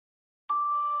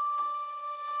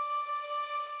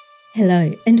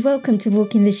Hello, and welcome to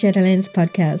Walking the Shadowlands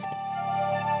podcast.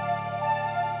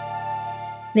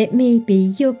 Let me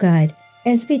be your guide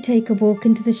as we take a walk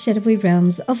into the shadowy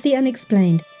realms of the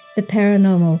unexplained, the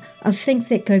paranormal, of things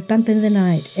that go bump in the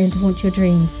night and haunt your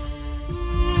dreams.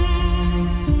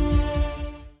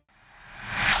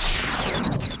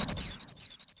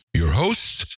 Your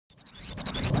hosts?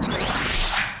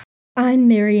 I'm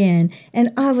Marianne,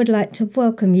 and I would like to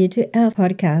welcome you to our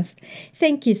podcast.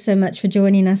 Thank you so much for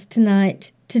joining us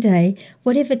tonight, today,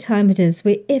 whatever time it is,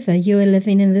 wherever you are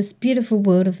living in this beautiful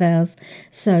world of ours.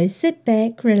 So sit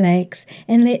back, relax,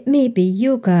 and let me be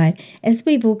your guide as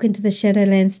we walk into the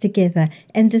Shadowlands together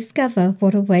and discover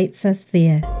what awaits us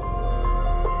there.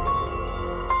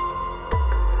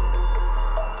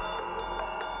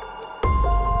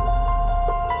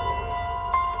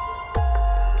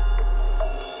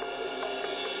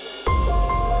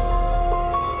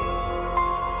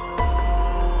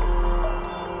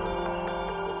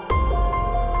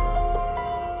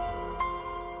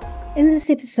 In this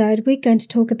episode, we're going to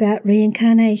talk about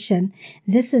reincarnation.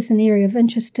 This is an area of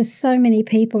interest to so many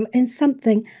people and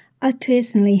something I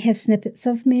personally have snippets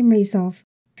of memories of.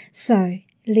 So,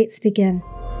 let's begin.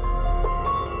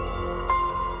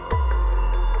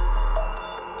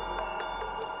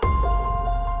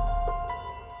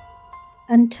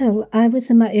 Until I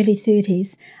was in my early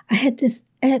 30s, I had this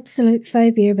absolute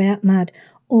phobia about mud,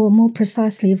 or more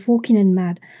precisely of walking in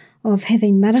mud, of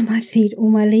having mud on my feet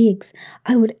or my legs.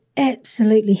 I would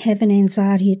absolutely have an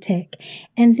anxiety attack,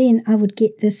 and then I would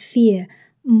get this fear,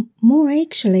 more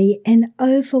actually an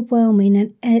overwhelming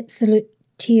and absolute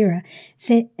terror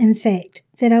that, in fact,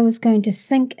 that I was going to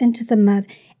sink into the mud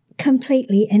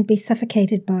completely and be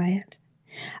suffocated by it.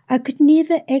 I could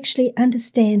never actually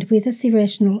understand where this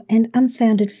irrational and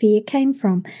unfounded fear came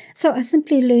from, so I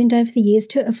simply learned over the years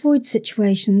to avoid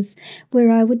situations where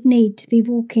I would need to be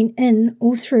walking in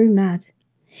or through mud.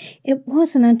 It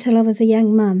wasn't until I was a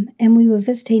young mum and we were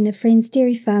visiting a friend's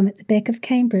dairy farm at the back of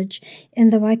Cambridge in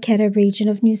the Waikato region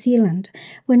of New Zealand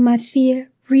when my fear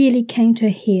really came to a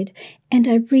head and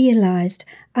I realised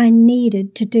I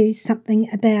needed to do something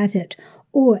about it,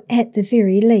 or at the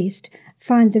very least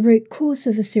find the root cause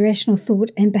of this irrational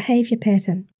thought and behaviour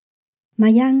pattern. My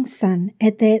young son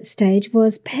at that stage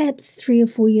was perhaps 3 or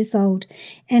 4 years old,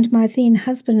 and my then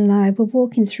husband and I were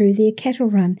walking through their cattle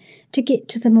run to get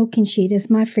to the milking shed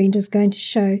as my friend was going to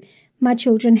show my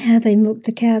children how they milked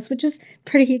the cows, which is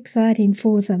pretty exciting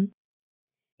for them.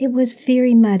 It was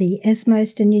very muddy, as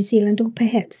most in New Zealand or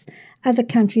perhaps other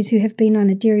countries who have been on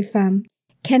a dairy farm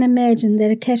can imagine that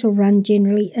a cattle run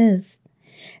generally is.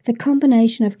 The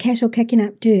combination of cattle kicking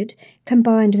up dirt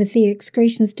combined with their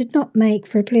excretions did not make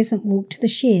for a pleasant walk to the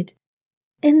shed.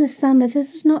 In the summer,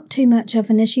 this is not too much of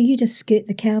an issue, you just skirt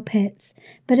the cow pats.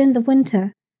 But in the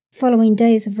winter, following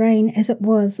days of rain as it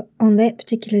was on that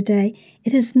particular day,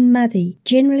 it is muddy,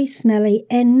 generally smelly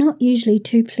and not usually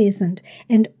too pleasant,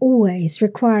 and always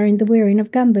requiring the wearing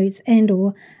of gumboots and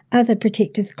or other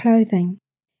protective clothing.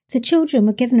 The children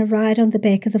were given a ride on the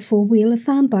back of the four-wheeler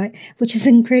farm bike, which is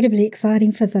incredibly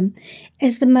exciting for them,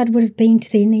 as the mud would have been to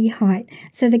their knee height,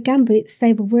 so the gumboots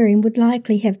they were wearing would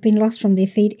likely have been lost from their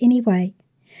feet anyway.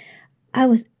 I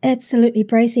was absolutely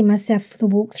bracing myself for the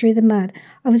walk through the mud.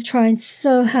 I was trying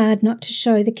so hard not to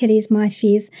show the kiddies my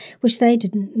fears, which they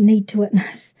didn't need to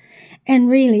witness. And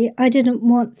really, I didn't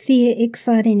want their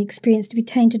exciting experience to be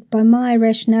tainted by my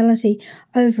irrationality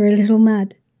over a little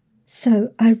mud.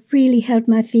 So I really held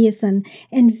my fears in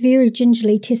and very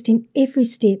gingerly testing every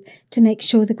step to make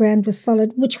sure the ground was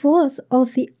solid, which was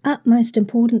of the utmost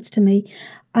importance to me.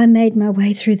 I made my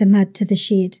way through the mud to the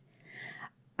shed.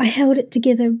 I held it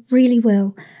together really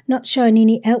well, not showing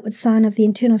any outward sign of the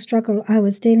internal struggle I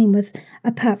was dealing with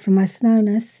apart from my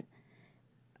slowness,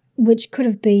 which could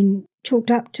have been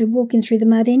chalked up to walking through the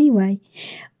mud anyway,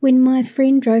 when my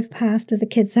friend drove past with the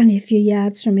kids only a few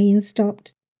yards from me and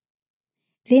stopped.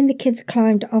 Then the kids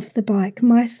climbed off the bike.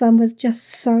 My son was just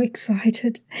so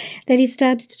excited that he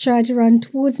started to try to run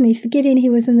towards me, forgetting he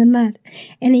was in the mud,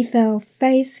 and he fell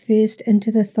face first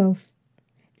into the filth.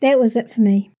 That was it for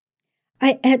me.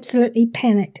 I absolutely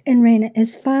panicked and ran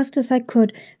as fast as I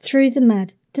could through the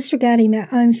mud, disregarding my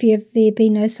own fear of there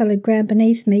being no solid ground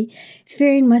beneath me,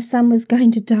 fearing my son was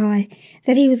going to die,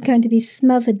 that he was going to be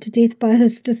smothered to death by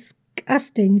this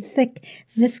disgusting, thick,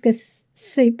 viscous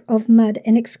soup of mud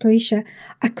and excreta.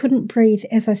 I couldn't breathe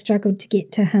as I struggled to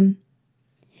get to him.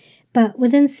 But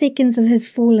within seconds of his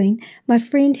falling, my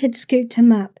friend had scooped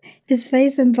him up. His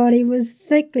face and body was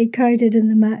thickly coated in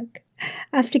the muck.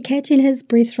 After catching his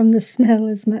breath from the smell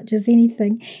as much as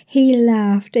anything, he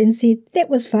laughed and said, "That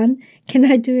was fun. Can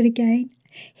I do it again?"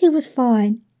 He was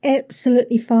fine,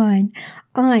 absolutely fine.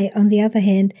 I, on the other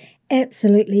hand,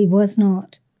 absolutely was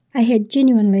not. I had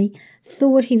genuinely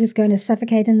thought he was going to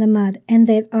suffocate in the mud and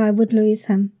that I would lose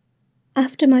him.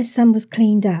 After my son was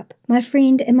cleaned up, my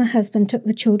friend and my husband took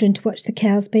the children to watch the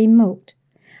cows being milked.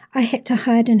 I had to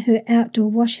hide in her outdoor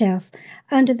wash house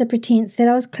under the pretense that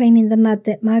I was cleaning the mud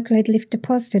that Michael had left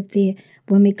deposited there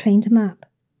when we cleaned him up.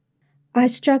 I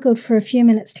struggled for a few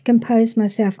minutes to compose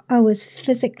myself. I was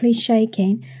physically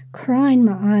shaking, crying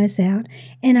my eyes out,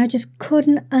 and I just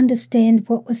couldn't understand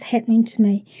what was happening to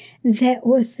me. That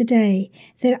was the day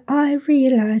that I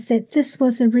realized that this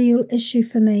was a real issue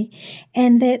for me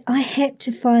and that I had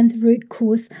to find the root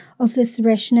cause of this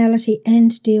irrationality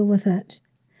and deal with it.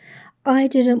 I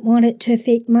didn't want it to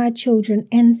affect my children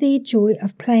and their joy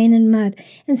of playing in mud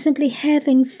and simply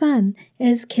having fun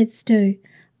as kids do.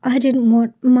 I didn't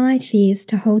want my fears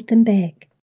to hold them back.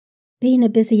 Being a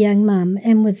busy young mum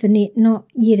and with the net not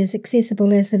yet as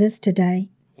accessible as it is today,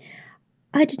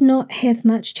 I did not have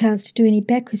much chance to do any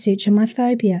back research on my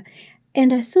phobia,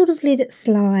 and I sort of let it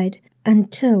slide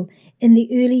until in the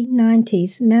early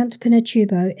 90s, Mount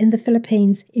Pinatubo in the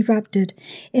Philippines erupted.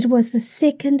 It was the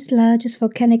second largest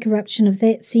volcanic eruption of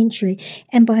that century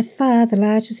and by far the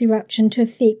largest eruption to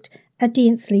affect a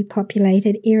densely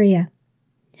populated area.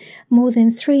 More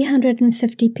than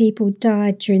 350 people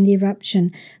died during the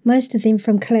eruption, most of them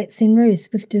from collapsing roofs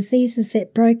with diseases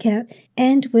that broke out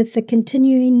and with the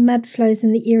continuing mud flows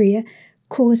in the area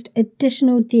caused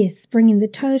additional deaths, bringing the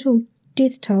total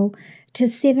death toll to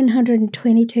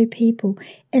 722 people.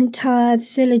 Entire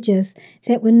villages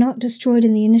that were not destroyed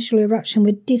in the initial eruption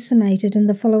were decimated in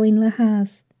the following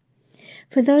lahars.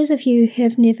 For those of you who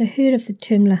have never heard of the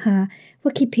term lahar,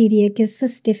 Wikipedia gives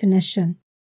this definition.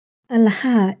 A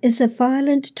lahar is a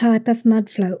violent type of mud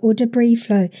flow or debris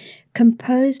flow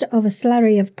composed of a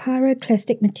slurry of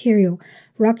pyroclastic material,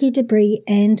 rocky debris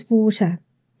and water.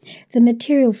 The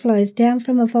material flows down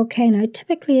from a volcano,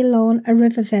 typically along a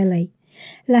river valley.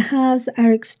 Lahars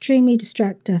are extremely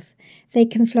destructive. They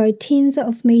can flow tens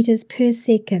of meters per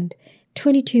second,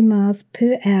 22 miles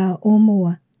per hour or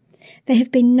more. They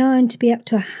have been known to be up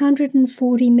to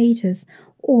 140 meters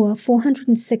or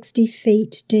 460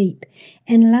 feet deep,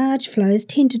 and large flows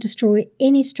tend to destroy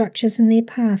any structures in their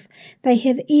path. They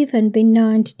have even been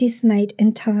known to decimate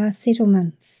entire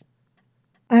settlements.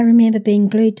 I remember being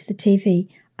glued to the TV.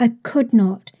 I could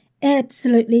not,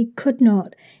 absolutely could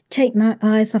not, take my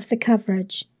eyes off the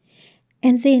coverage.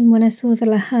 And then when I saw the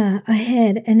lahar, I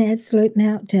had an absolute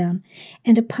meltdown,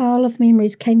 and a pile of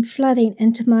memories came flooding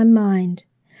into my mind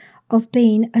of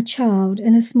being a child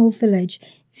in a small village,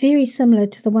 very similar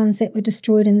to the ones that were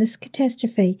destroyed in this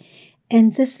catastrophe,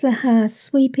 and this lahar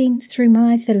sweeping through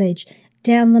my village,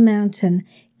 down the mountain,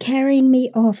 carrying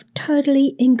me off,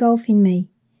 totally engulfing me.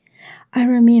 I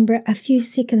remember a few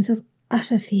seconds of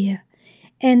utter fear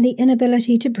and the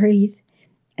inability to breathe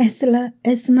as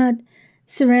the mud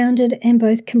surrounded and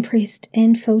both compressed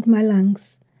and filled my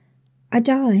lungs. I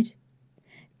died,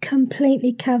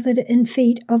 completely covered in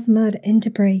feet of mud and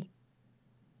debris.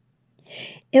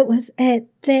 It was at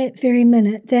that very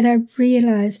minute that I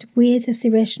realized where this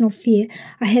irrational fear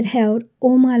I had held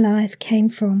all my life came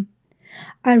from.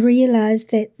 I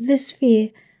realized that this fear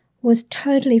was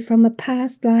totally from a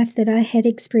past life that I had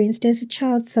experienced as a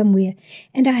child somewhere,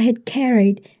 and I had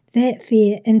carried that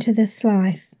fear into this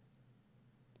life.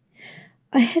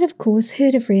 I had, of course,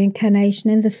 heard of reincarnation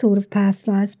and the thought of past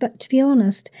lives, but to be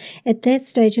honest, at that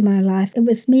stage of my life, it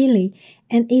was merely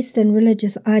an Eastern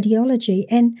religious ideology,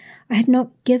 and I had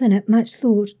not given it much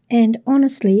thought, and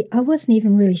honestly, I wasn't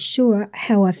even really sure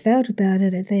how I felt about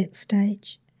it at that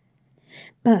stage.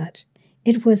 But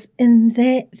it was in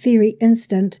that very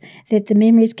instant that the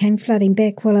memories came flooding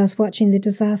back while I was watching the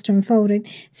disaster unfolding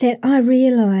that I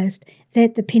realized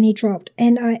that the penny dropped,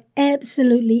 and I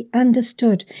absolutely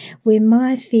understood where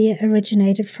my fear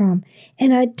originated from,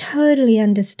 and I totally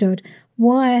understood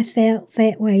why I felt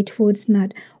that way towards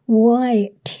mud, why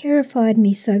it terrified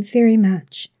me so very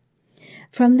much.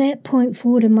 From that point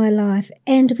forward in my life,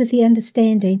 and with the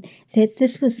understanding that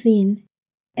this was then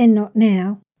and not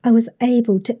now, I was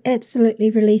able to absolutely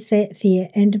release that fear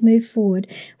and move forward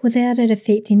without it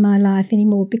affecting my life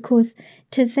anymore, because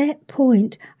to that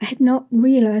point I had not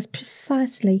realized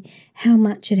precisely how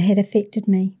much it had affected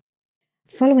me.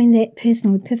 Following that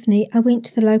personal epiphany, I went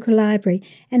to the local library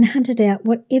and hunted out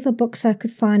whatever books I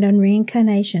could find on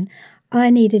reincarnation. I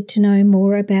needed to know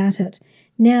more about it,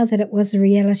 now that it was a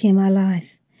reality in my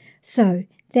life. So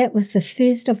that was the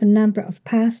first of a number of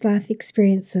past life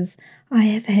experiences I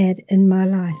have had in my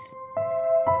life.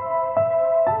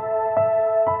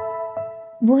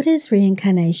 What is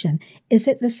reincarnation? Is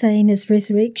it the same as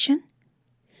resurrection?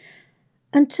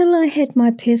 Until I had my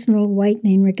personal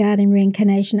awakening regarding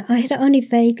reincarnation, I had only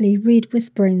vaguely read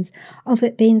whisperings of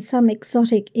it being some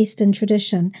exotic Eastern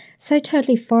tradition, so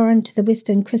totally foreign to the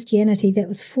Western Christianity that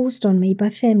was forced on me by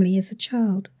family as a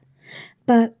child.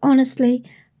 But honestly,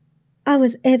 I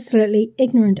was absolutely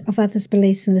ignorant of others'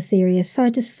 beliefs in this area, so I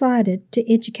decided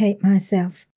to educate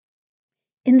myself.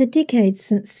 In the decades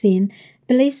since then,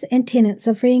 beliefs and tenets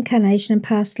of reincarnation and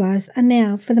past lives are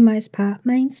now, for the most part,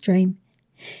 mainstream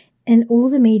in all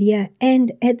the media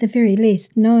and, at the very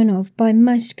least, known of by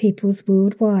most peoples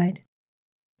worldwide.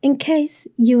 In case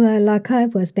you are like I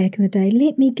was back in the day,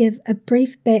 let me give a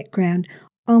brief background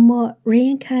on what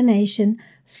reincarnation,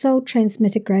 soul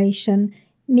transmigration,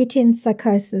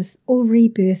 metempsychosis, or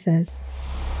rebirth is.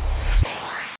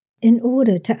 In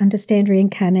order to understand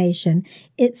reincarnation,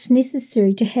 it's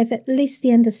necessary to have at least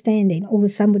the understanding, or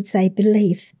some would say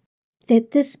belief,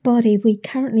 that this body we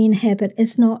currently inhabit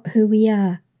is not who we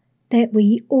are, that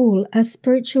we all are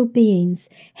spiritual beings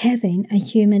having a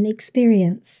human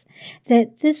experience,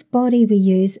 that this body we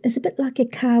use is a bit like a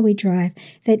car we drive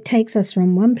that takes us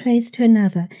from one place to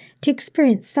another to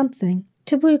experience something,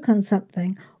 to work on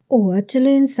something, or to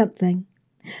learn something.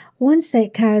 Once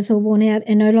that car is all worn out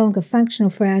and no longer functional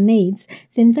for our needs,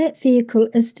 then that vehicle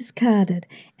is discarded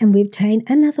and we obtain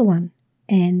another one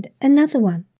and another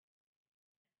one.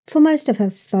 For most of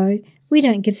us, though, we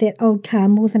don't give that old car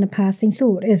more than a passing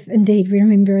thought, if indeed we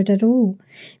remember it at all,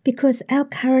 because our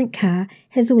current car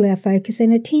has all our focus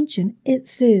and attention it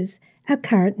serves our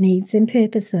current needs and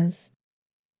purposes.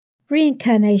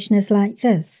 Reincarnation is like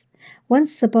this.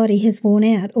 Once the body has worn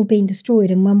out or been destroyed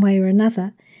in one way or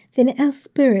another, then our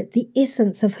spirit, the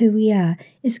essence of who we are,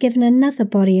 is given another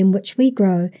body in which we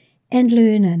grow and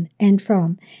learn in and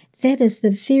from. That is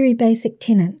the very basic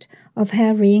tenet of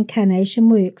how reincarnation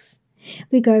works.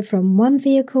 We go from one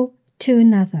vehicle to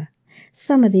another.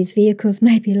 Some of these vehicles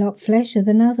may be a lot flashier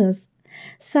than others.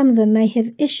 Some of them may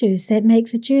have issues that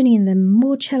make the journey in them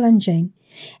more challenging,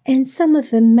 and some of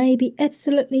them may be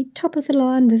absolutely top of the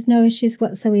line with no issues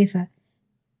whatsoever.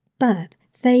 But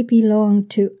they belong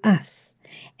to us,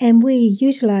 and we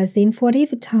utilize them for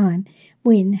whatever time,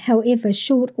 when, however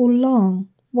short or long,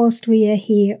 whilst we are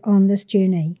here on this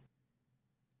journey.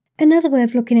 Another way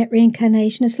of looking at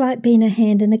reincarnation is like being a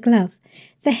hand in a glove,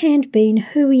 the hand being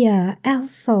who we are, our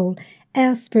soul,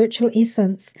 our spiritual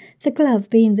essence, the glove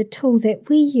being the tool that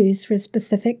we use for a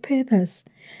specific purpose.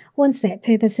 Once that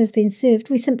purpose has been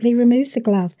served, we simply remove the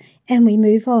glove and we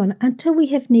move on until we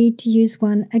have need to use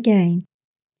one again.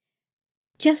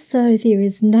 Just so there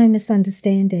is no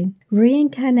misunderstanding,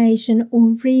 reincarnation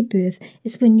or rebirth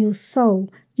is when your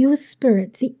soul, your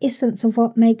spirit, the essence of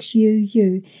what makes you,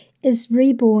 you, is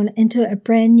reborn into a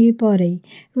brand new body.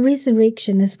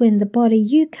 Resurrection is when the body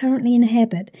you currently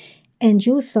inhabit and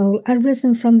your soul are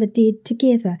risen from the dead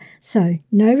together. So,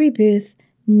 no rebirth,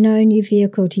 no new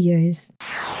vehicle to use.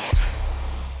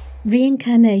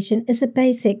 Reincarnation is a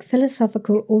basic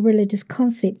philosophical or religious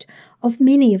concept of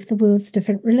many of the world's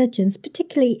different religions,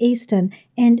 particularly Eastern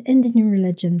and Indian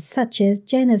religions such as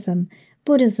Jainism,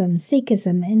 Buddhism,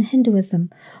 Sikhism, and Hinduism,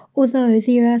 although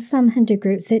there are some Hindu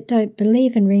groups that don't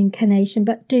believe in reincarnation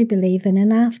but do believe in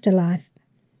an afterlife.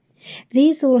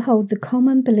 These all hold the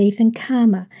common belief in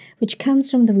karma, which comes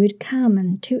from the word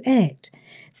karman, to act.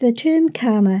 The term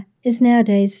karma is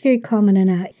nowadays very common in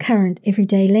our current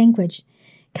everyday language.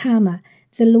 Karma,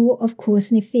 the law of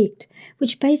cause and effect,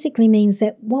 which basically means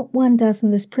that what one does in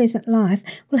this present life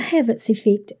will have its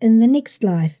effect in the next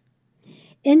life.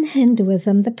 In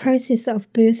Hinduism, the process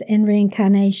of birth and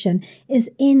reincarnation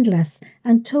is endless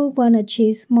until one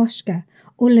achieves moksha,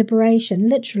 or liberation,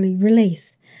 literally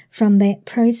release, from that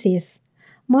process.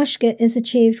 Moksha is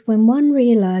achieved when one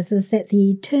realizes that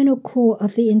the eternal core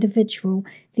of the individual,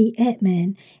 the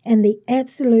Atman, and the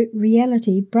absolute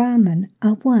reality, Brahman,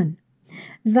 are one.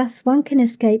 Thus, one can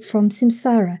escape from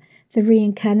samsara, the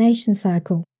reincarnation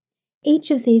cycle.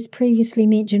 Each of these previously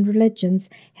mentioned religions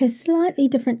have slightly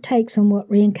different takes on what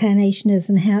reincarnation is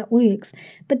and how it works,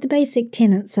 but the basic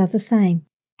tenets are the same.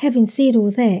 Having said all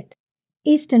that,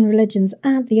 Eastern religions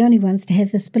aren't the only ones to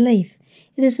have this belief.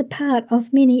 It is a part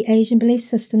of many Asian belief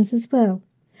systems as well.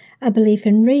 A belief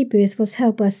in rebirth was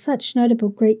held by such notable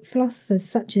Greek philosophers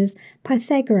such as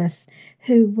Pythagoras,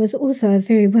 who was also a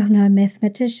very well-known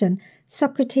mathematician,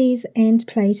 Socrates, and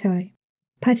Plato.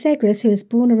 Pythagoras, who was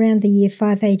born around the year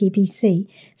 580 BC,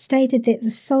 stated that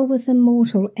the soul was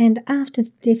immortal and after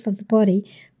the death of the body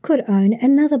could own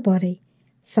another body,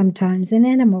 sometimes an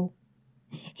animal.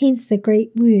 Hence the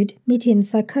Greek word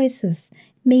metempsychosis,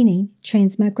 meaning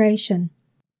transmigration.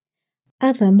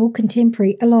 Other more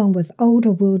contemporary, along with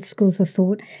older world schools of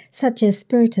thought, such as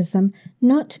Spiritism,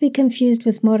 not to be confused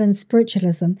with modern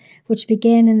spiritualism, which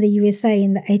began in the USA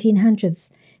in the 1800s,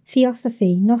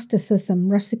 Theosophy, Gnosticism,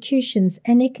 Rosicrucians,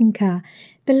 and Eckankar,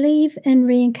 believe in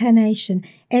reincarnation,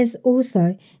 as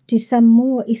also do some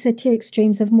more esoteric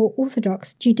streams of more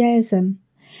orthodox Judaism.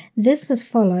 This was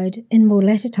followed in more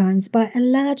latter times by a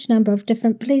large number of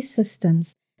different belief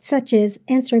systems, such as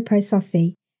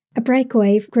Anthroposophy, a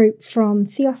breakaway group from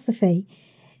Theosophy,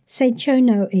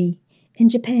 Seichonoi in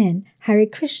Japan, Hare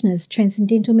Krishna's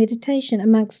Transcendental Meditation,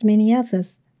 amongst many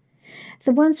others.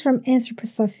 The ones from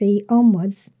Anthroposophy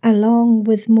onwards, along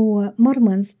with more modern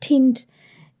ones, tend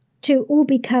to all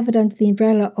be covered under the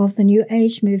umbrella of the New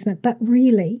Age movement, but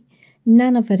really,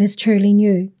 none of it is truly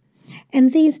new.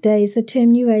 And these days, the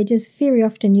term New Age is very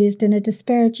often used in a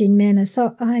disparaging manner,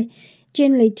 so I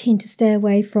generally tend to stay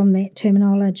away from that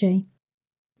terminology.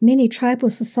 Many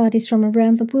tribal societies from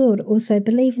around the world also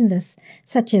believe in this,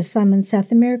 such as some in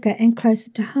South America and closer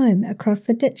to home, across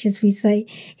the ditch, as we say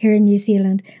here in New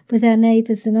Zealand, with our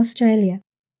neighbours in Australia.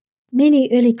 Many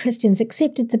early Christians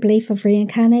accepted the belief of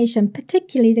reincarnation,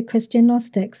 particularly the Christian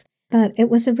Gnostics, but it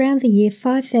was around the year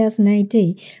 5000 AD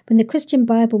when the Christian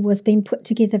Bible was being put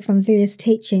together from various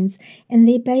teachings and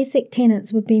their basic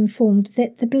tenets were being formed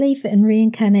that the belief in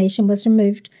reincarnation was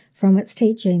removed from its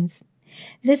teachings.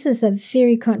 This is a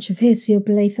very controversial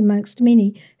belief amongst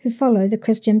many who follow the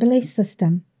Christian belief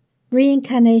system.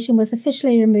 Reincarnation was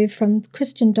officially removed from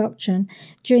Christian doctrine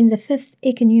during the Fifth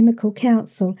Ecumenical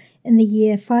Council in the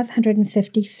year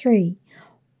 553,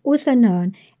 also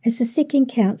known as the Second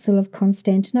Council of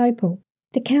Constantinople.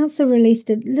 The council released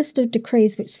a list of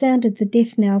decrees which sounded the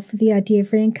death knell for the idea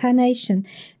of reincarnation.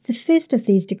 The first of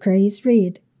these decrees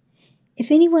read, "If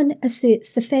anyone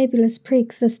asserts the fabulous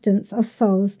pre-existence of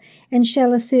souls and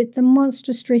shall assert the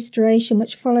monstrous restoration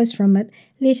which follows from it,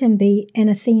 let him be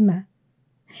anathema."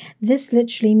 This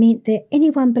literally meant that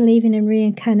anyone believing in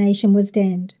reincarnation was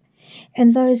damned,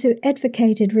 and those who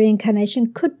advocated reincarnation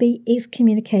could be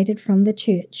excommunicated from the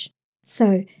church.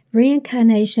 So,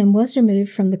 reincarnation was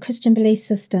removed from the Christian belief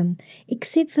system,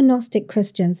 except for Gnostic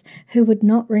Christians who would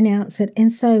not renounce it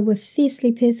and so were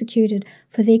fiercely persecuted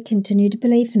for their continued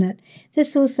belief in it.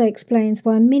 This also explains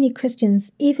why many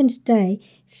Christians, even today,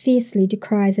 fiercely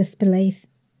decry this belief.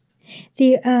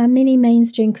 There are many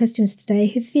mainstream Christians today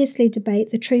who fiercely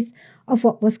debate the truth of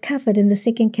what was covered in the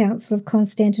Second Council of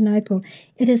Constantinople.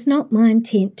 It is not my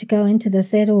intent to go into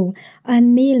this at all. I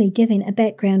am merely giving a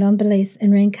background on beliefs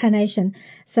in reincarnation,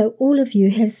 so all of you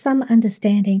have some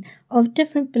understanding of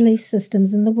different belief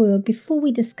systems in the world before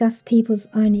we discuss people's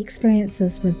own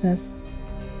experiences with this.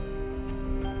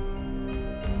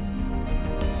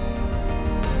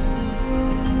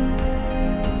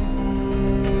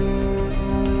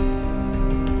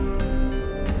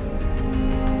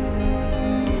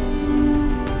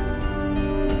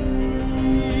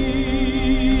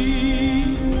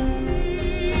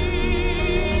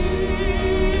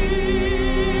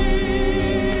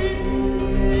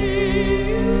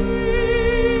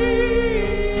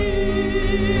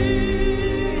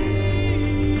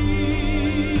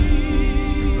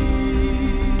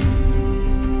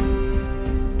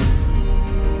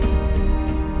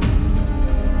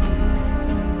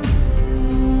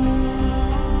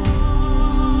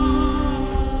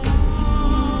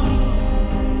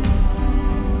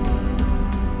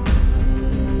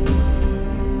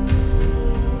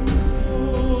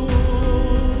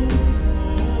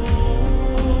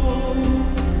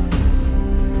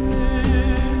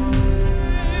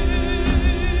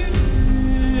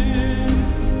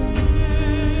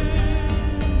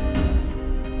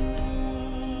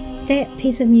 That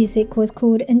piece of music was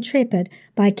called Intrepid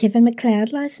by Kevin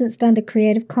MacLeod, licensed under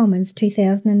Creative Commons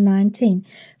 2019.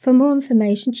 For more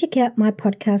information, check out my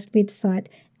podcast website,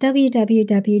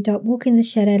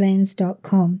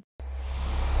 www.walkingtheshadowlands.com.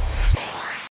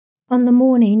 On the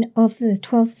morning of the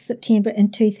 12th September in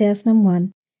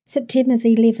 2001, September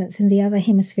the 11th in the other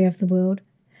hemisphere of the world,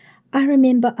 I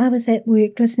remember I was at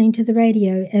work listening to the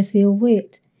radio as we all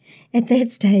worked. At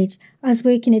that stage, I was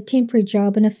working a temporary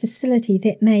job in a facility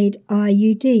that made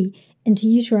IUD,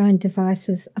 intrauterine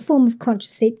devices, a form of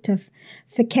contraceptive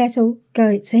for cattle,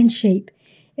 goats and sheep.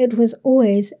 It was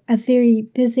always a very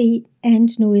busy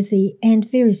and noisy and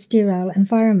very sterile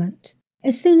environment.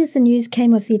 As soon as the news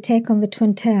came of the attack on the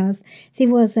Twin Towers, there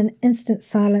was an instant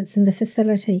silence in the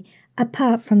facility,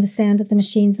 apart from the sound of the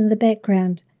machines in the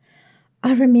background.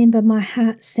 I remember my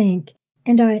heart sank,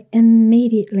 and I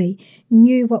immediately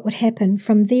knew what would happen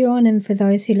from there on in for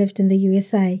those who lived in the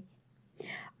USA.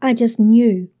 I just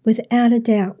knew without a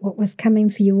doubt what was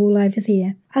coming for you all over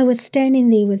there. I was standing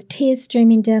there with tears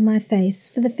streaming down my face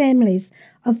for the families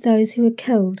of those who were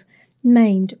killed,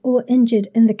 maimed, or injured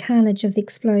in the carnage of the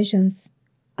explosions.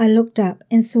 I looked up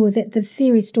and saw that the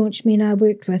very staunch men I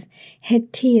worked with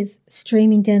had tears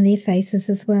streaming down their faces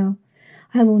as well.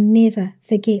 I will never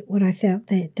forget what I felt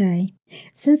that day.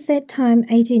 Since that time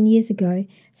 18 years ago,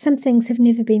 some things have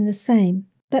never been the same,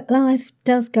 but life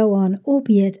does go on,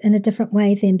 albeit in a different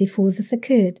way than before this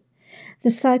occurred. The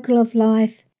cycle of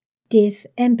life, death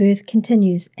and birth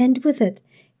continues, and with it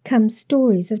come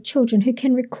stories of children who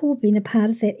can recall being a part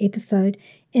of that episode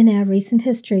in our recent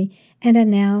history and are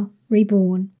now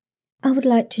reborn. I would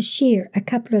like to share a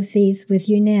couple of these with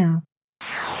you now.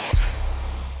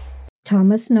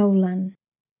 Thomas Nolan.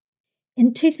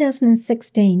 In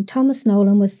 2016, Thomas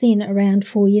Nolan was then around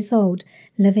 4 years old,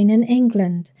 living in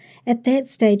England. At that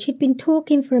stage, he'd been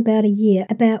talking for about a year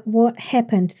about what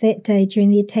happened that day during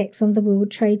the attacks on the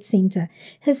World Trade Center.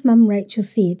 His mum Rachel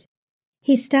said,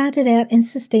 he started out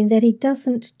insisting that he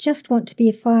doesn't just want to be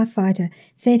a firefighter,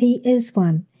 that he is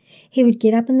one. He would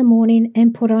get up in the morning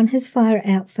and put on his fire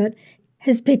outfit,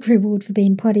 his big reward for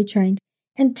being potty trained,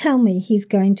 and tell me he's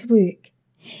going to work.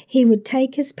 He would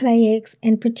take his play axe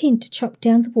and pretend to chop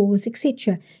down the walls,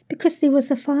 etc., because there was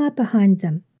a fire behind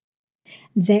them.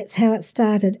 That's how it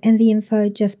started, and the info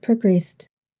just progressed.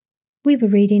 We were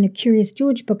reading a Curious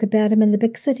George book about him in the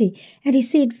big city, and he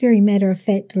said very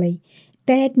matter-of-factly,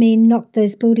 bad men knocked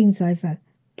those buildings over,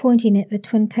 pointing at the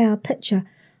Twin Tower picture.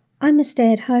 I'm a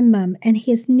stay-at-home mum, and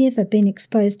he has never been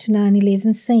exposed to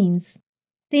 9/11 scenes.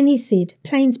 Then he said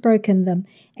planes broke in them,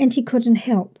 and he couldn't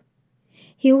help.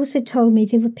 He also told me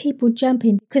there were people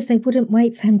jumping because they wouldn't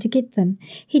wait for him to get them.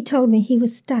 He told me he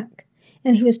was stuck,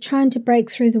 and he was trying to break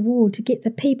through the wall to get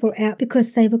the people out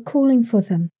because they were calling for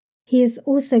them. He has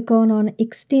also gone on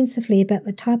extensively about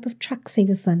the type of trucks he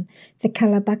was in, the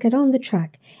colour bucket on the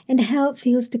truck, and how it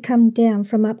feels to come down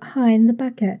from up high in the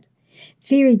bucket.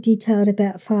 Very detailed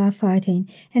about firefighting,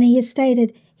 and he has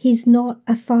stated he's not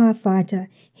a firefighter,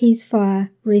 he's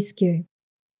fire rescue.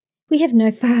 We have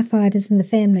no firefighters in the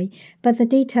family, but the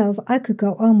details I could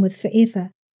go on with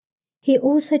forever. He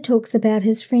also talks about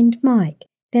his friend Mike,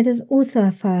 that is also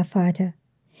a firefighter.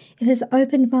 It has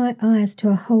opened my eyes to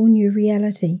a whole new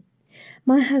reality.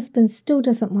 My husband still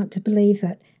doesn't want to believe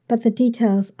it, but the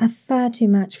details are far too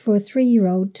much for a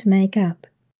 3-year-old to make up.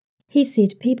 He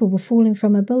said people were falling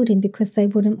from a building because they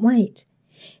wouldn't wait.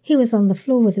 He was on the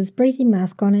floor with his breathing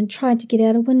mask on and tried to get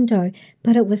out a window,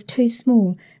 but it was too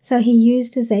small, so he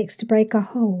used his axe to break a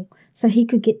hole so he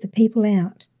could get the people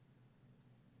out.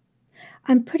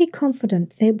 I'm pretty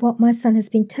confident that what my son has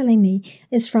been telling me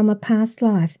is from a past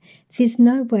life. There's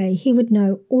no way he would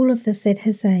know all of this at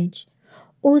his age.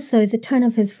 Also, the tone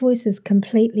of his voice is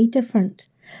completely different.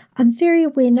 I'm very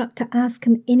aware not to ask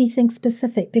him anything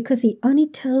specific because he only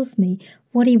tells me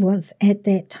what he wants at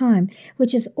that time,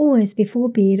 which is always before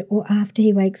bed or after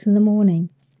he wakes in the morning.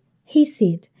 He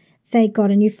said they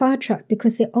got a new fire truck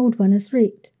because their old one is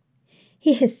wrecked.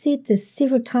 He has said this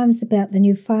several times about the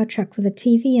new fire truck with a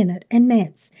TV in it and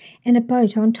maps and a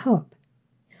boat on top.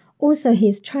 Also, he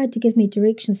has tried to give me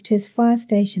directions to his fire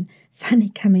station. Funny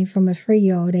coming from a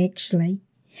 3-year-old, actually.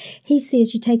 He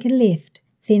says you take a left,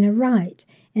 then a right,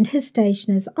 and his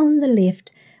station is on the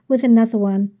left with another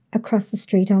one across the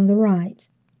street on the right.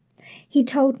 He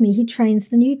told me he trains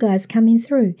the new guys coming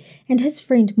through, and his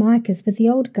friend Mike is with the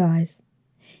old guys.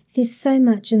 There's so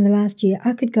much in the last year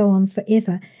I could go on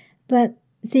forever, but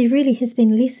there really has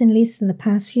been less and less in the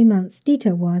past few months,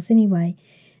 detail-wise anyway,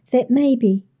 that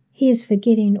maybe he is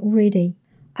forgetting already.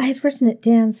 I have written it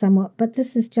down somewhat, but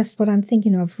this is just what I'm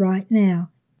thinking of right now.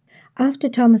 After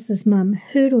Thomas's mum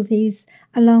heard all these,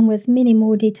 along with many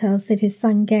more details that her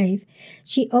son gave,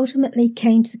 she ultimately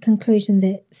came to the conclusion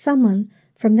that someone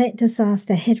from that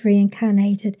disaster had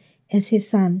reincarnated as her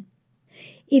son.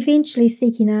 Eventually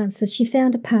seeking answers, she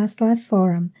found a past life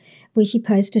forum where she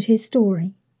posted her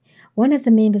story. One of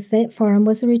the members of that forum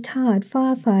was a retired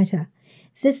firefighter.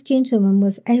 This gentleman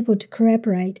was able to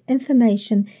corroborate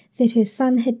information that her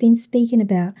son had been speaking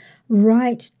about,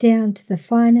 right down to the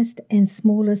finest and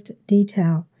smallest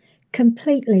detail.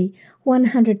 Completely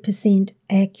 100%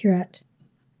 accurate.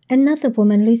 Another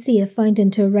woman, Lucia, phoned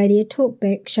into a radio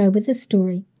talkback show with a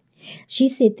story. She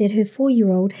said that her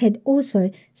 4-year-old had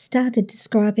also started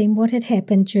describing what had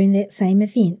happened during that same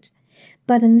event.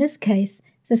 But in this case,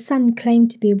 the son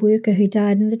claimed to be a worker who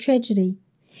died in the tragedy.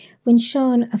 When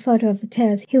shown a photo of the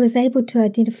towers, he was able to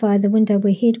identify the window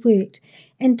where he had worked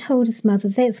and told his mother,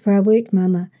 "That's where I worked,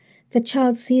 Mama." The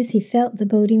child says he felt the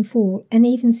building fall and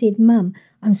even said, "Mum,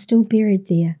 I'm still buried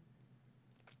there."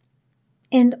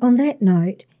 And on that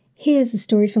note, here is a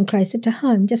story from closer to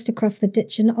home, just across the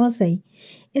ditch in Aussie.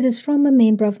 It is from a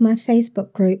member of my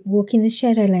Facebook group, Walking the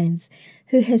Shadowlands,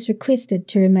 who has requested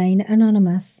to remain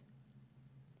anonymous.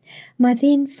 My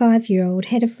then 5-year-old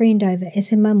had a friend over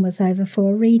as her mum was over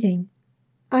for a reading.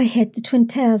 I had the Twin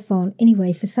Towers on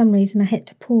anyway. For some reason I had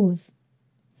to pause.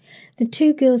 The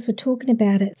two girls were talking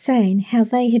about it, saying how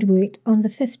they had worked on the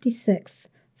 56th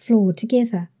floor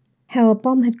together, how a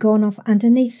bomb had gone off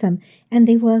underneath them and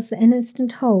there was an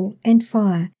instant hole and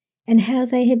fire, and how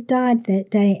they had died that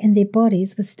day and their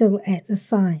bodies were still at the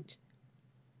site.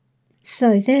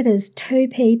 So that is two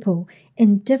people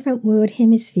in different world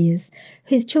hemispheres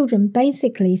whose children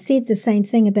basically said the same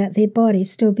thing about their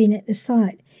bodies still being at the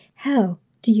site. How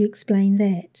do you explain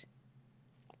that?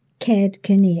 Cad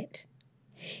Kernett.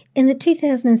 In the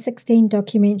 2016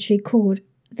 documentary called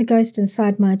The Ghost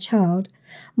Inside My Child,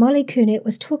 Molly Kernett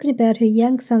was talking about her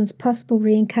young son's possible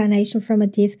reincarnation from a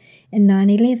death in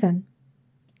 9/11.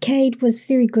 Cade was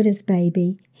very good as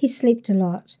baby. He slept a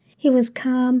lot. He was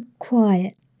calm,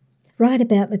 quiet. Right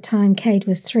about the time Cade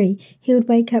was 3, he would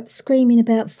wake up screaming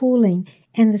about falling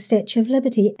and the Statue of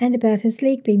Liberty and about his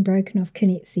leg being broken off,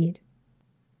 Kernett said.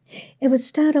 It would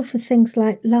start off with things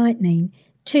like lightning,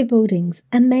 2 buildings,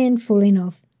 a man falling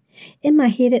off. In my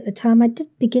head at the time, I did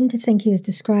begin to think he was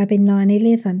describing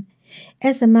 9/11.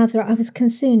 As a mother, I was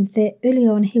concerned that early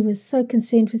on he was so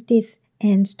concerned with death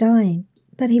and dying.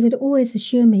 But he would always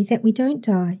assure me that we don't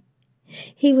die.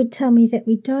 He would tell me that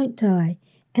we don't die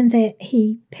and that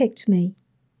he picked me.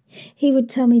 He would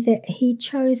tell me that he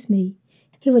chose me.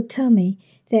 He would tell me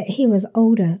that he was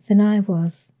older than I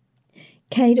was.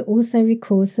 Cade also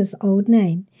recalls his old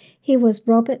name. He was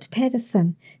Robert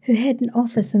Patterson, who had an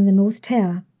office in the North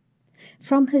Tower.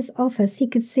 From his office he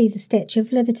could see the Statue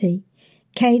of Liberty.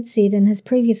 Cade said in his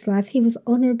previous life he was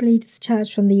honourably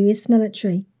discharged from the US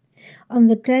military. On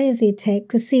the day of the attack,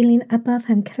 the ceiling above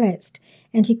him collapsed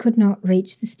and he could not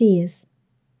reach the stairs.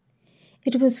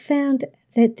 It was found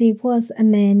that there was a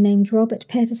man named Robert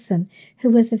Patterson who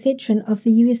was a veteran of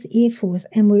the US Air Force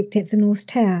and worked at the North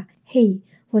Tower. He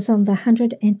was on the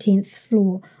 110th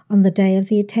floor on the day of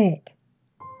the attack.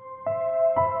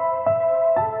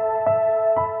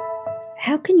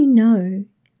 How can you know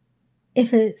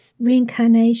if it's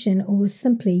reincarnation or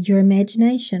simply your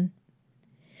imagination?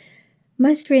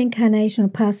 Most reincarnation or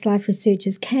past life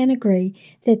researchers can agree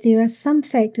that there are some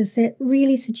factors that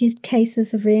really suggest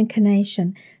cases of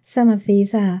reincarnation. Some of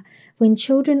these are when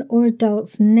children or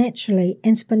adults naturally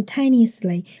and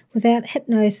spontaneously, without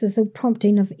hypnosis or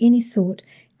prompting of any sort,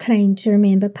 claim to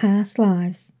remember past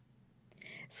lives.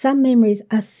 Some memories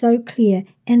are so clear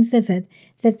and vivid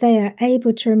that they are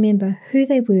able to remember who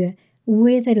they were,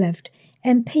 where they lived,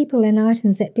 and people and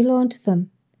items that belong to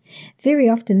them. Very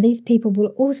often these people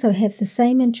will also have the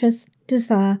same interests,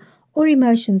 desire, or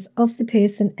emotions of the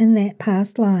person in that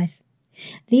past life.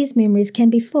 These memories can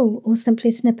be full or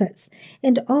simply snippets,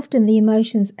 and often the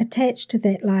emotions attached to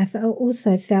that life are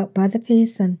also felt by the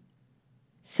person.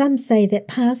 Some say that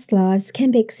past lives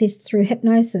can be accessed through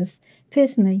hypnosis.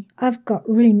 Personally, I've got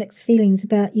really mixed feelings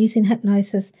about using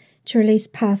hypnosis to release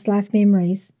past life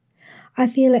memories. I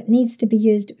feel it needs to be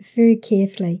used very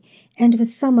carefully and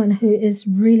with someone who is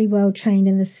really well trained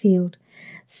in this field,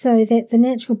 so that the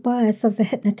natural bias of the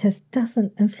hypnotist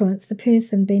doesn't influence the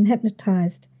person being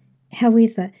hypnotized.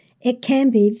 However, it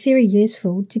can be very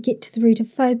useful to get to the root of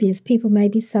phobias people may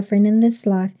be suffering in this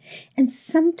life, and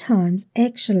sometimes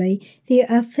actually there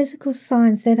are physical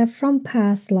signs that are from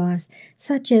past lives,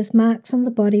 such as marks on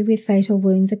the body where fatal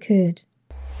wounds occurred.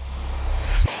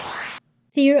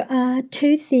 There are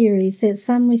 2 theories that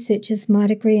some researchers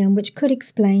might agree on which could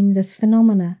explain this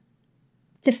phenomena.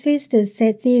 The first is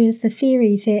that there is the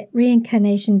theory that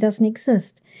reincarnation doesn't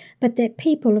exist, but that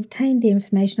people obtain their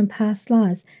information on past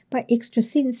lives by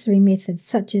extrasensory methods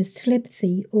such as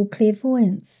telepathy or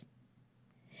clairvoyance.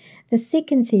 The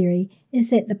second theory is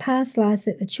that the past lives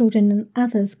that the children and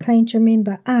others claim to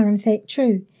remember are in fact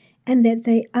true, and that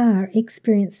they are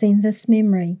experiencing this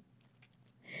memory.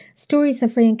 Stories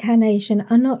of reincarnation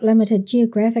are not limited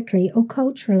geographically or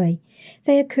culturally.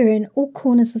 They occur in all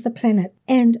corners of the planet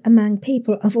and among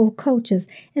people of all cultures,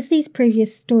 as these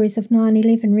previous stories of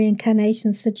 9/11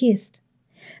 reincarnation suggest.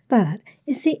 But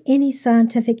is there any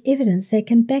scientific evidence that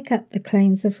can back up the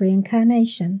claims of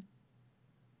reincarnation?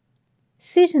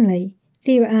 Certainly,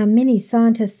 there are many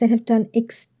scientists that have done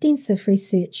extensive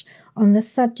research on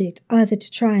this subject, either to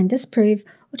try and disprove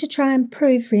or to try and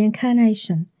prove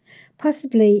reincarnation.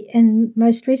 Possibly in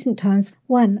most recent times,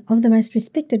 one of the most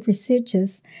respected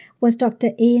researchers was Dr.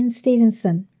 Ian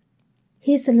Stevenson.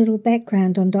 Here's a little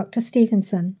background on Dr.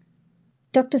 Stevenson.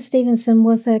 Dr. Stevenson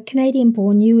was a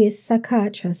Canadian-born US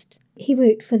psychiatrist. He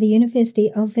worked for the University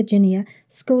of Virginia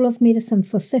School of Medicine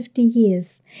for 50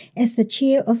 years as the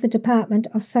chair of the Department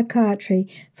of Psychiatry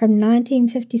from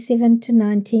 1957 to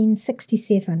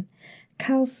 1967,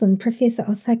 Carlson Professor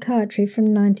of Psychiatry from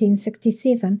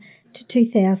 1967 to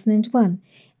 2001,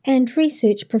 and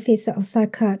Research Professor of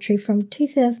Psychiatry from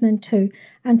 2002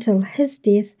 until his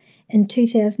death in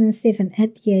 2007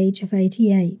 at the age of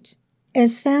 88.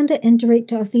 As founder and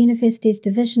director of the university's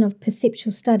Division of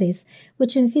Perceptual Studies,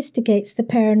 which investigates the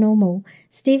paranormal,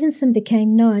 Stevenson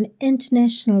became known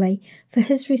internationally for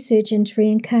his research into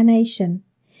reincarnation.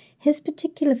 His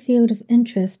particular field of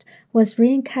interest was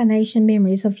reincarnation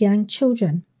memories of young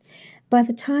children. By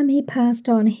the time he passed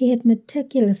on, he had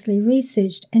meticulously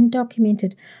researched and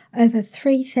documented over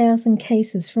 3,000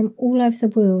 cases from all over the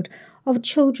world of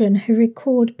children who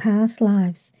record past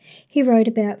lives. He wrote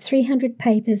about 300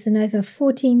 papers and over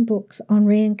 14 books on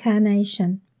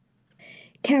reincarnation.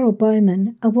 Carol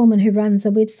Bowman, a woman who runs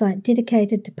a website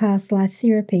dedicated to past life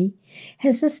therapy,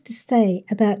 has this to say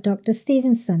about Dr.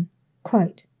 Stevenson,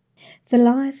 quote, "The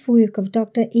life work of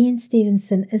Dr. Ian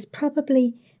Stevenson is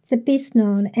probably the best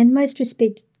known and most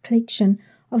respected collection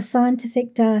of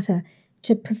scientific data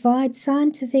to provide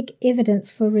scientific evidence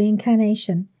for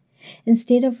reincarnation.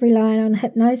 Instead of relying on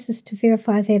hypnosis to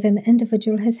verify that an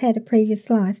individual has had a previous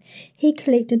life, he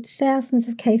collected thousands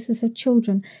of cases of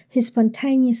children who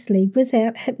spontaneously,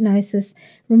 without hypnosis,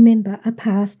 remember a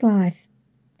past life.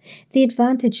 The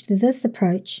advantage to this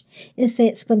approach is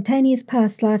that spontaneous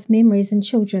past life memories in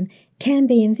children can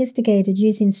be investigated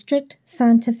using strict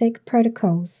scientific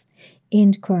protocols."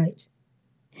 End quote.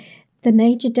 The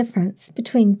major difference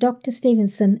between Dr.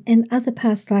 Stevenson and other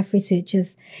past life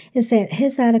researchers is that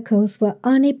his articles were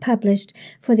only published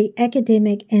for the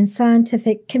academic and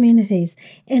scientific communities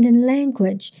and in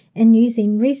language and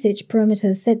using research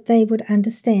parameters that they would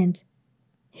understand.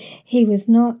 He was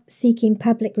not seeking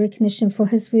public recognition for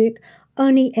his work,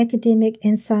 only academic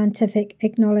and scientific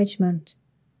acknowledgement.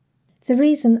 The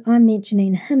reason I'm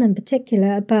mentioning him in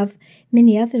particular above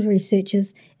many other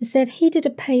researchers is that he did a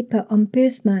paper on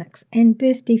birthmarks and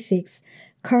birth defects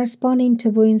corresponding to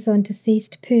wounds on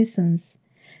deceased persons,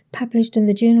 published in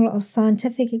the Journal of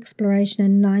Scientific Exploration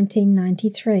in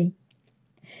 1993.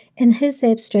 In his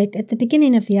abstract at the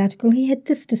beginning of the article, he had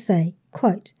this to say,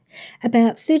 quote,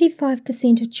 "About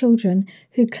 35% of children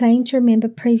who claim to remember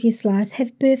previous lives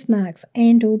have birthmarks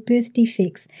and or birth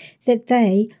defects that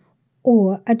they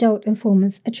or adult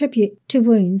informants attribute to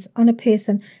wounds on a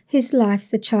person whose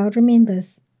life the child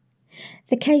remembers.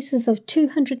 The cases of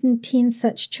 210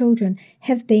 such children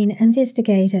have been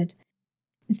investigated.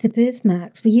 The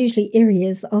birthmarks were usually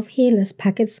areas of hairless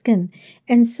puckered skin,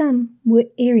 and some were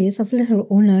areas of little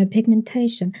or no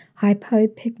pigmentation,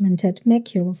 hypopigmented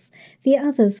macules. The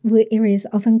others were areas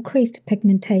of increased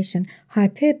pigmentation,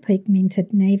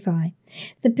 hyperpigmented nevi.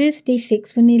 The birth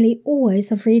defects were nearly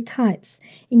always of rare types.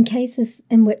 In cases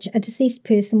in which a deceased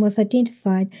person was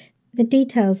identified, the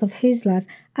details of whose life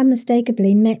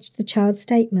unmistakably matched the child's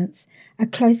statements. A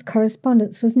close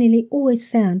correspondence was nearly always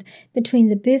found between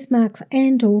the birthmarks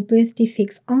and or birth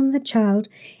defects on the child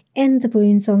and the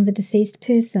wounds on the deceased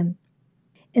person.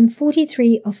 In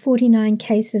 43 of 49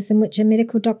 cases in which a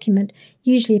medical document,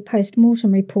 usually a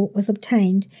post-mortem report, was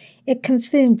obtained, it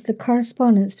confirmed the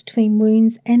correspondence between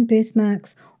wounds and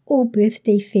birthmarks or birth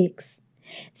defects.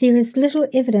 There is little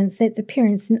evidence that the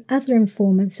parents and other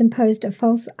informants imposed a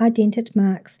false identity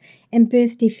marks and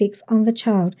birth defects on the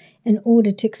child in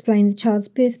order to explain the child's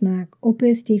birthmark or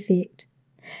birth defect.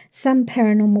 Some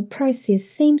paranormal process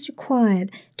seems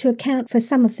required to account for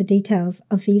some of the details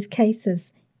of these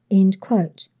cases." End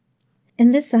quote.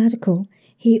 In this article,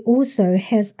 he also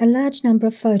has a large number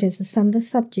of photos of some of the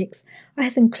subjects. I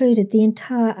have included the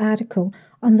entire article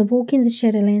on the Walking the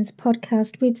Shadowlands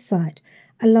podcast website,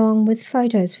 along with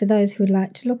photos for those who would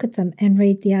like to look at them and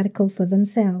read the article for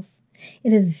themselves.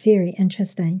 It is very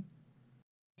interesting.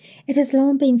 It has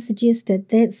long been suggested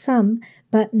that some,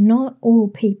 but not all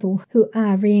people who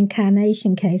are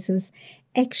reincarnation cases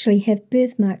actually have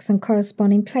birthmarks on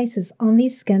corresponding places on their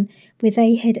skin where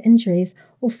they had injuries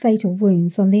or fatal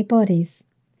wounds on their bodies.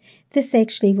 This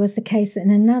actually was the case in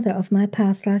another of my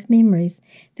past life memories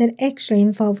that actually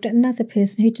involved another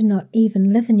person who did not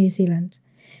even live in New Zealand,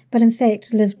 but in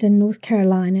fact lived in North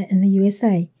Carolina in the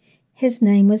USA. His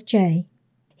name was Jay.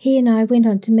 He and I went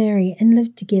on to marry and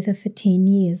lived together for 10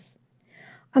 years.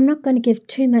 I'm not going to give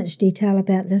too much detail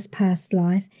about this past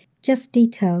life, just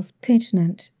details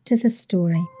pertinent to this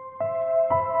story.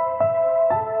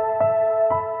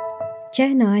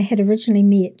 Jay and I had originally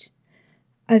met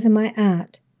over my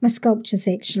art, my sculptures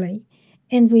actually,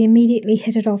 and we immediately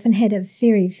hit it off and had a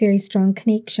very, very strong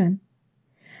connection.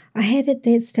 I had at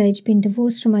that stage been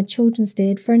divorced from my children's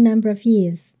dad for a number of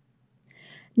years.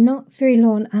 Not very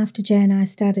long after Jay and I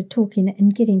started talking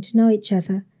and getting to know each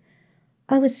other,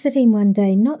 I was sitting one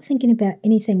day not thinking about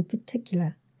anything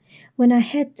particular when I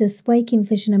had this waking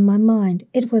vision in my mind.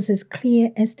 It was as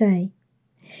clear as day.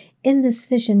 In this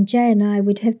vision, Jay and I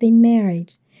would have been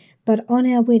married, but on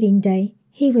our wedding day,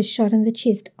 he was shot in the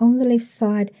chest on the left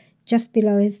side just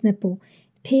below his nipple,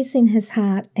 piercing his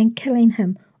heart and killing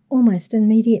him almost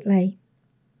immediately.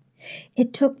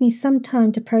 It took me some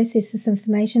time to process this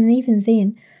information, and even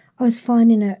then I was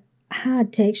finding it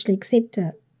hard to actually accept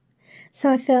it.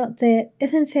 So I felt that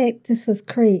if in fact this was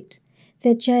correct,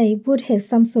 that Jay would have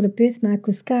some sort of birthmark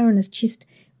or scar on his chest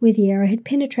where the arrow had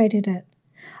penetrated it.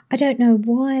 I don't know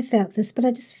why I felt this, but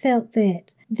I just felt that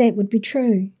that would be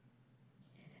true.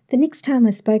 The next time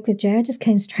I spoke with Jay, I just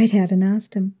came straight out and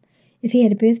asked him if he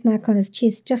had a birthmark on his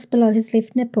chest just below his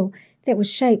left nipple that was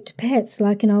shaped perhaps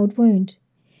like an old wound.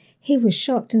 He was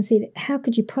shocked and said, "How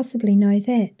could you possibly know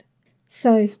that?"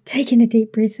 So, taking a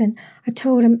deep breath in, I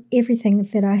told him everything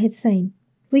that I had seen.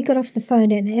 We got off the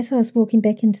phone, and as I was walking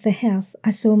back into the house,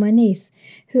 I saw my niece,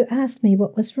 who asked me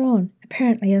what was wrong.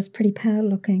 Apparently I was pretty pale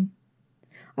looking.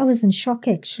 I was in shock,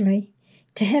 actually.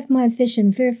 To have my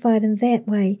vision verified in that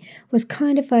way was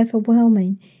kind of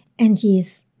overwhelming, and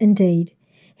yes, indeed,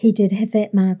 he did have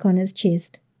that mark on his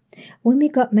chest. When we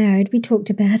got married, we talked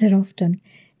about it often.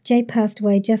 Jay passed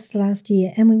away just last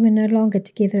year, and we were no longer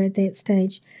together at that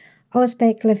stage. I was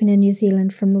back living in New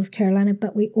Zealand from North Carolina,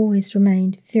 but we always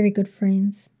remained very good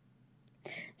friends.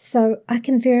 So I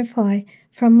can verify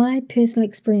from my personal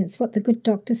experience what the good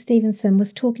Dr. Stevenson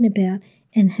was talking about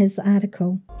in his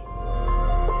article.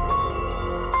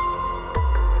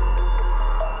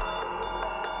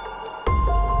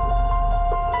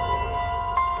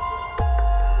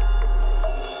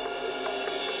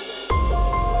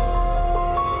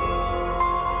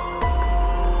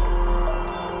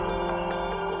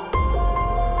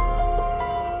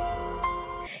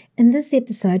 In this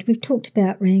episode, we've talked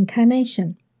about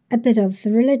reincarnation, a bit of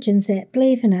the religions that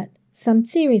believe in it, some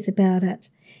theories about it,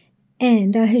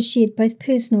 and I have shared both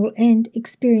personal and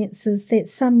experiences that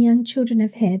some young children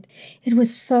have had. It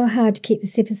was so hard to keep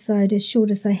this episode as short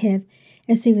as I have,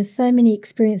 as there were so many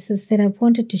experiences that I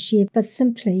wanted to share but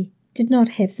simply did not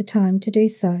have the time to do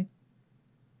so.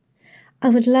 I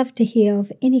would love to hear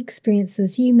of any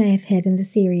experiences you may have had in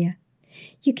this area.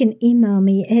 You can email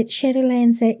me at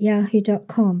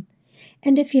shadowlands@yahoo.com.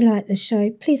 And if you like the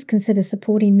show, please consider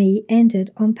supporting me and it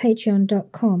on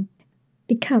patreon.com.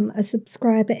 Become a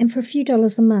subscriber, and for a few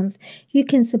dollars a month, you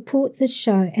can support this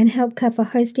show and help cover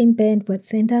hosting,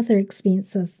 bandwidth and other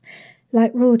expenses,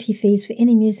 like royalty fees for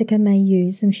any music I may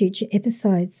use in future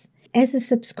episodes. As a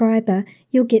subscriber,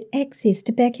 you'll get access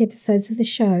to back episodes of the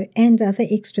show and other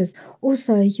extras.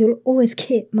 Also, you'll always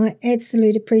get my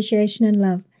absolute appreciation and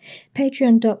love.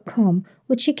 Patreon.com,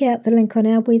 or check out the link on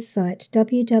our website,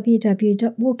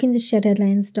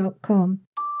 www.walkingtheshadowlands.com.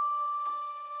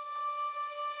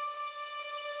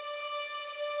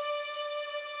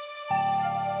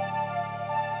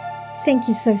 Thank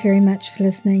you so very much for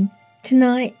listening.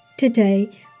 Tonight, today,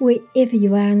 wherever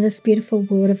you are in this beautiful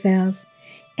world of ours.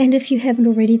 And if you haven't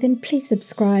already, then please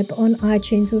subscribe on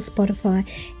iTunes or Spotify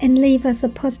and leave us a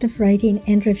positive rating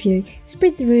and review.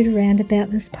 Spread the word around about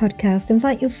this podcast.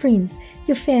 Invite your friends,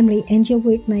 your family and your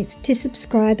workmates to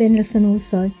subscribe and listen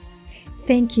also.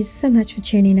 Thank you so much for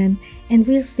tuning in, and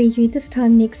we'll see you this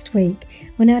time next week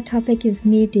when our topic is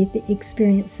near-death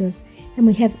experiences and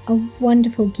we have a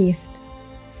wonderful guest.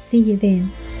 See you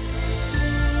then.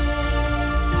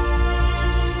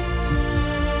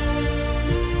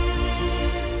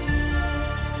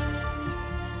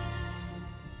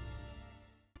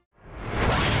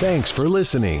 Thanks for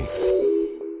listening.